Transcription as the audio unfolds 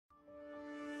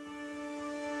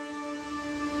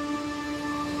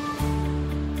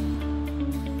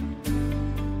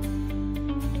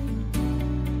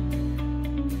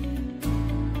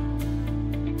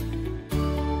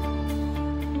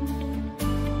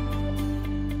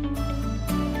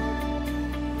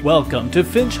Welcome to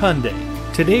Finch Hyundai.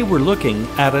 Today we're looking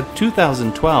at a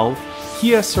 2012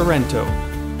 Kia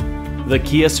Sorento. The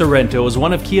Kia Sorento is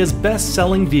one of Kia's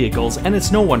best-selling vehicles, and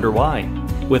it's no wonder why.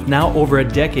 With now over a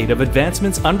decade of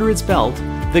advancements under its belt,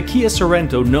 the Kia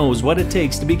Sorento knows what it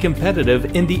takes to be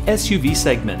competitive in the SUV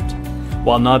segment.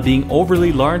 While not being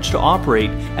overly large to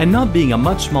operate and not being a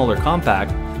much smaller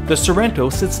compact, the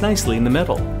Sorento sits nicely in the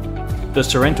middle. The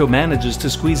Sorento manages to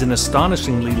squeeze an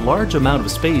astonishingly large amount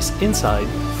of space inside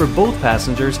for both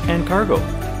passengers and cargo.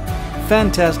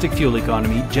 Fantastic fuel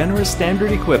economy, generous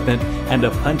standard equipment, and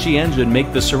a punchy engine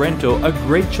make the Sorento a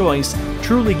great choice,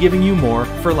 truly giving you more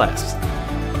for less.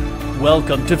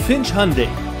 Welcome to Finch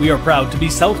Hyundai. We are proud to be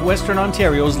Southwestern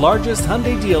Ontario's largest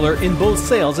Hyundai dealer in both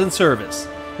sales and service.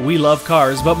 We love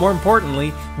cars, but more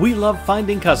importantly, we love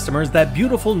finding customers that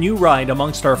beautiful new ride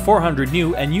amongst our 400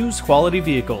 new and used quality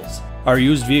vehicles. Our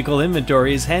used vehicle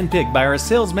inventory is handpicked by our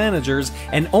sales managers,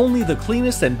 and only the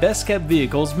cleanest and best kept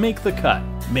vehicles make the cut.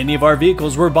 Many of our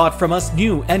vehicles were bought from us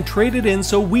new and traded in,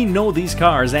 so we know these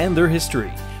cars and their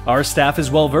history. Our staff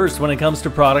is well versed when it comes to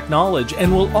product knowledge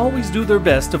and will always do their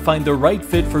best to find the right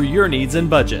fit for your needs and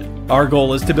budget. Our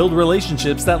goal is to build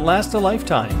relationships that last a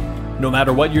lifetime. No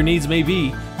matter what your needs may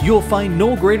be, you'll find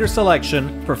no greater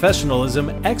selection, professionalism,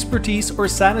 expertise, or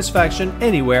satisfaction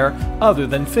anywhere other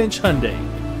than Finch Hyundai.